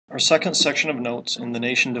Our second section of notes in The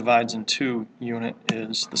Nation Divides in Two unit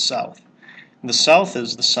is the South. The South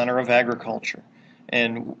is the center of agriculture,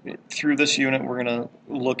 and through this unit we're going to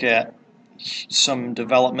look at some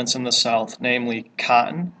developments in the South, namely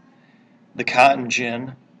cotton, the cotton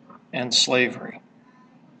gin, and slavery.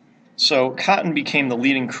 So cotton became the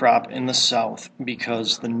leading crop in the South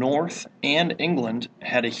because the North and England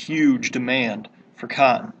had a huge demand for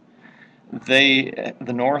cotton. The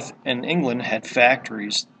North and England had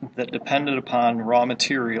factories that depended upon the raw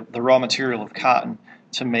material of cotton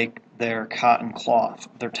to make their cotton cloth,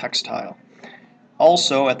 their textile.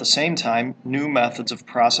 Also, at the same time, new methods of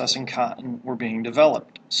processing cotton were being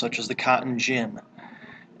developed, such as the cotton gin.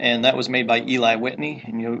 And that was made by Eli Whitney,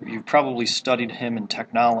 and you've probably studied him in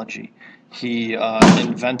technology. He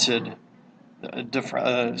invented a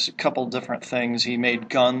couple different things. He made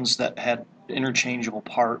guns that had interchangeable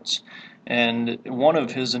parts, and one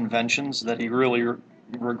of his inventions that he really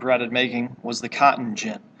regretted making was the cotton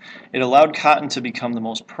gin. It allowed cotton to become the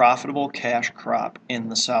most profitable cash crop in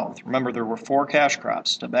the South. Remember, there were four cash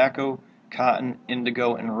crops: tobacco, cotton,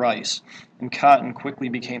 indigo, and rice, and cotton quickly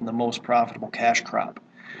became the most profitable cash crop.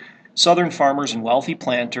 Southern farmers and wealthy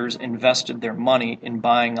planters invested their money in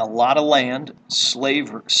buying a lot of land,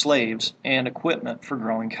 slaves, and equipment for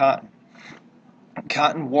growing cotton.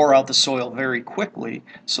 Cotton wore out the soil very quickly,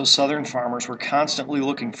 so Southern farmers were constantly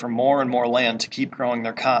looking for more and more land to keep growing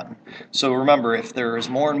their cotton. So remember, if there is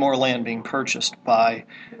more and more land being purchased by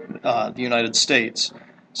the United States,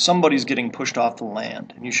 somebody's getting pushed off the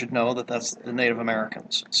land, and you should know that that's the Native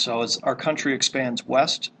Americans. So as our country expands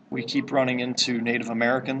west, we keep running into Native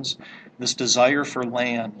Americans. This desire for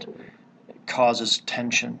land causes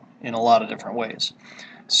tension in a lot of different ways.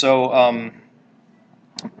 So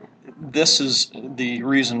this is the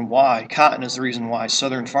reason why, cotton is the reason why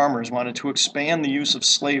Southern farmers wanted to expand the use of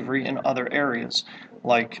slavery in other areas,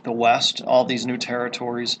 like the West, all these new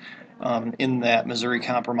territories in that Missouri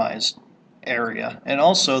Compromise area. And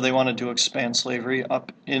also they wanted to expand slavery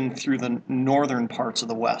up in through the northern parts of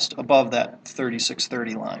the West, above that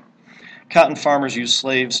 3630 line. Cotton farmers used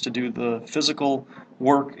slaves to do the physical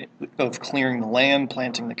work of clearing the land,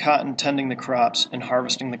 planting the cotton, tending the crops, and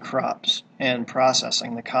harvesting the crops, and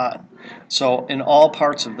processing the cotton. So in all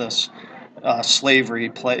parts of this, slavery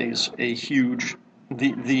plays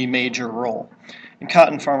the major role. And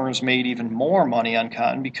cotton farmers made even more money on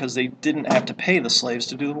cotton because they didn't have to pay the slaves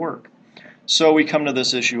to do the work. So we come to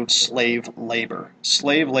this issue of slave labor.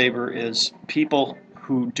 Slave labor is people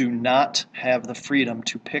who do not have the freedom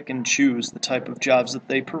to pick and choose the type of jobs that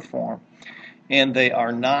they perform, and they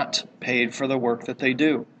are not paid for the work that they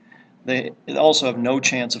do. They also have no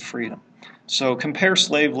chance of freedom. So compare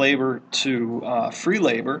slave labor to free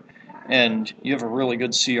labor, and you have a really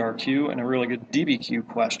good CRQ and a really good DBQ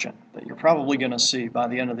question that you're probably going to see by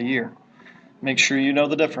the end of the year. Make sure you know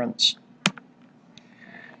the difference.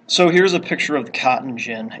 So here's a picture of the cotton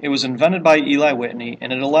gin. It was invented by Eli Whitney,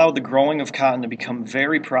 and it allowed the growing of cotton to become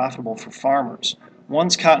very profitable for farmers.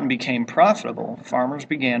 Once cotton became profitable, farmers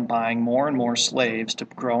began buying more and more slaves to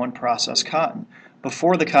grow and process cotton.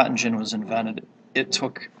 Before the cotton gin was invented, it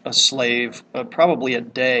took a slave probably a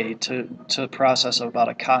day to process about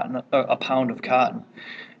a pound of cotton,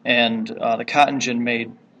 and the cotton gin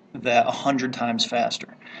made that 100 times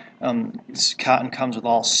faster. Cotton comes with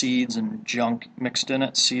all seeds and junk mixed in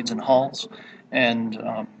it, seeds and hulls,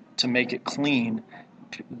 and to make it clean,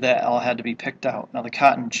 that all had to be picked out. Now the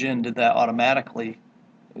cotton gin did that automatically,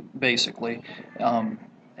 basically,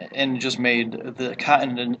 and just made the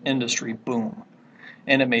cotton industry boom,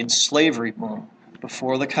 and it made slavery boom.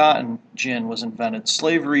 Before the cotton gin was invented,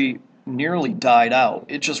 slavery nearly died out.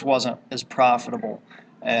 It just wasn't as profitable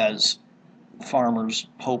as farmers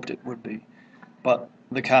hoped it would be. But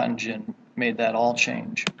the cotton gin made that all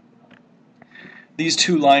change. These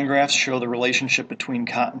two line graphs show the relationship between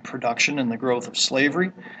cotton production and the growth of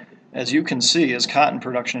slavery. As you can see, as cotton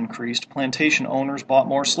production increased, plantation owners bought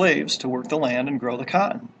more slaves to work the land and grow the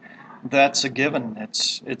cotton. That's a given.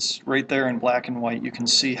 It's right there in black and white. You can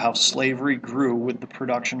see how slavery grew with the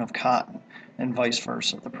production of cotton, and vice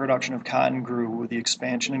versa. The production of cotton grew with the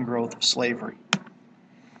expansion and growth of slavery.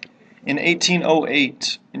 In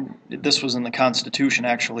 1808, this was in the Constitution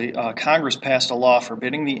actually, Congress passed a law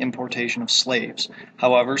forbidding the importation of slaves.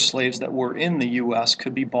 However, slaves that were in the U.S.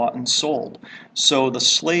 could be bought and sold. So the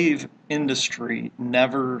slave industry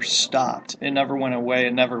never stopped. It never went away.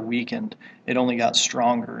 It never weakened. It only got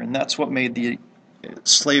stronger. And that's what made the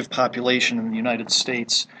slave population in the United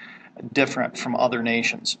States different from other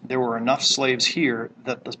nations. There were enough slaves here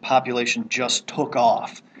that the population just took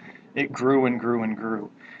off. It grew and grew and grew.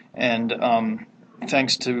 And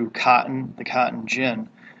thanks to cotton, the cotton gin,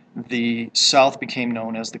 the South became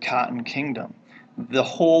known as the Cotton Kingdom. The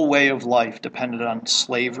whole way of life depended on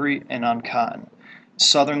slavery and on cotton.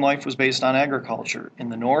 Southern life was based on agriculture. In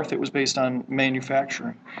the North, it was based on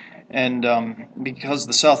manufacturing. And because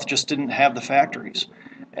the South just didn't have the factories.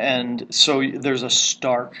 And so there's a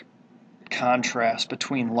stark contrast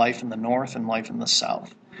between life in the North and life in the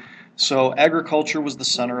South. So agriculture was the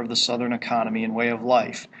center of the Southern economy and way of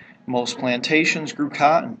life. Most plantations grew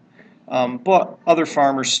cotton, but other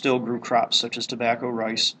farmers still grew crops such as tobacco,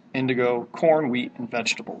 rice, indigo, corn, wheat, and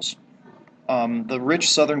vegetables. The rich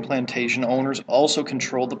Southern plantation owners also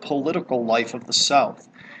controlled the political life of the South.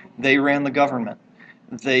 They ran the government.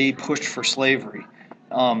 They pushed for slavery.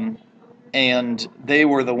 And they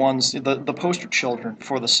were the ones, the poster children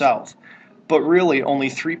for the South. But really, only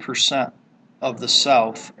 3% of the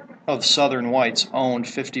South, of Southern whites, owned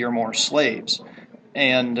 50 or more slaves.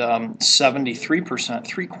 And 73%,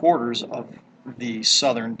 3/4 of the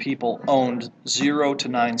Southern people owned 0 to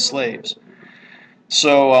 9 slaves.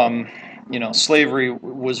 So, slavery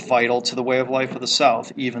was vital to the way of life of the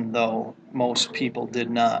South, even though most people did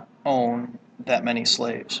not own that many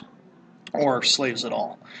slaves, or slaves at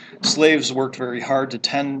all. Slaves worked very hard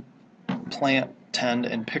to plant, tend,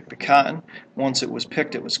 and pick the cotton. Once it was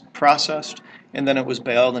picked, it was processed, and then it was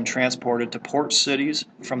baled and transported to port cities.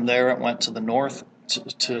 From there, it went to the north,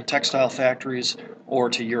 to textile factories, or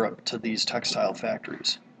to Europe, to these textile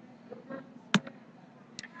factories.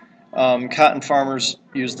 Cotton farmers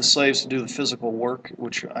used the slaves to do the physical work,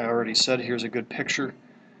 which I already said. Here's a good picture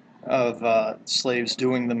of slaves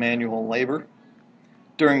doing the manual labor.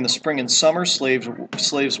 During the spring and summer,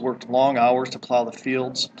 slaves worked long hours to plow the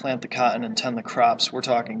fields, plant the cotton, and tend the crops. We're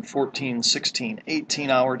talking 14, 16,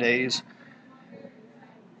 18-hour days.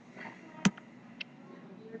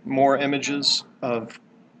 More images of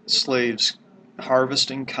slaves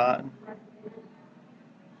harvesting cotton.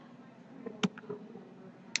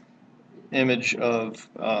 Image of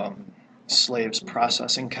slaves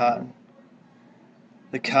processing cotton.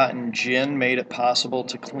 The cotton gin made it possible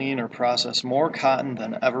to clean or process more cotton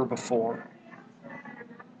than ever before.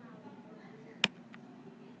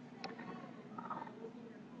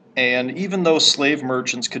 And even though slave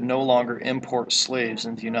merchants could no longer import slaves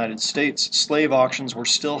into the United States, slave auctions were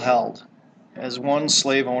still held, as one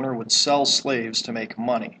slave owner would sell slaves to make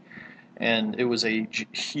money. And it was a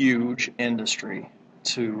huge industry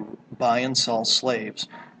to buy and sell slaves.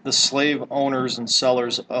 The slave owners and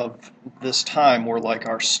sellers of this time were like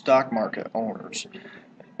our stock market owners,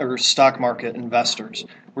 or stock market investors.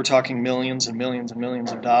 We're talking millions and millions and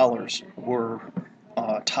millions of dollars were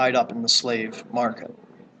tied up in the slave market.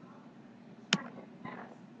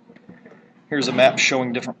 Here's a map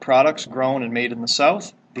showing different products grown and made in the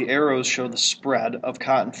South. The arrows show the spread of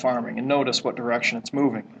cotton farming, and notice what direction it's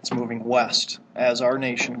moving. It's moving west, as our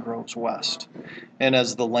nation grows west. And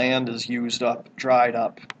as the land is used up, dried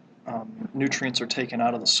up, nutrients are taken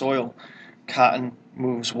out of the soil, cotton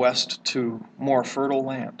moves west to more fertile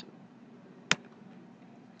land.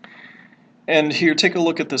 And here, take a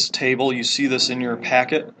look at this table. You see this in your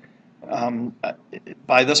packet.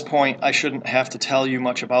 By this point, I shouldn't have to tell you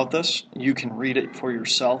much about this. You can read it for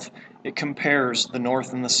yourself. It compares the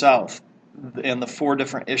North and the South and the 4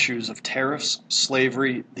 different issues of tariffs,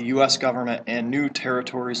 slavery, the U.S. government, and new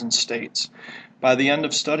territories and states. By the end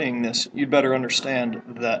of studying this, you'd better understand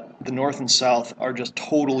that the North and South are just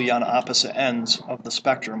totally on opposite ends of the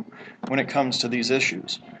spectrum when it comes to these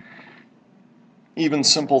issues. Even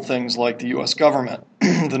simple things like the U.S. government.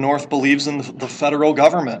 The North believes in the federal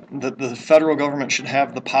government, that the federal government should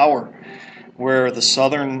have the power, where the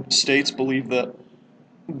southern states believe that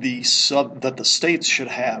the states should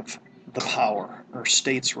have the power, or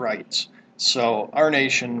states' rights. So our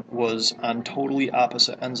nation was on totally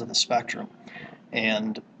opposite ends of the spectrum.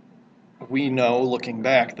 And we know, looking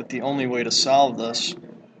back, that the only way to solve this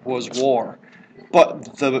was war.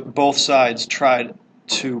 But both sides tried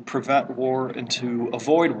to prevent war and to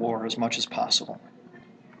avoid war as much as possible.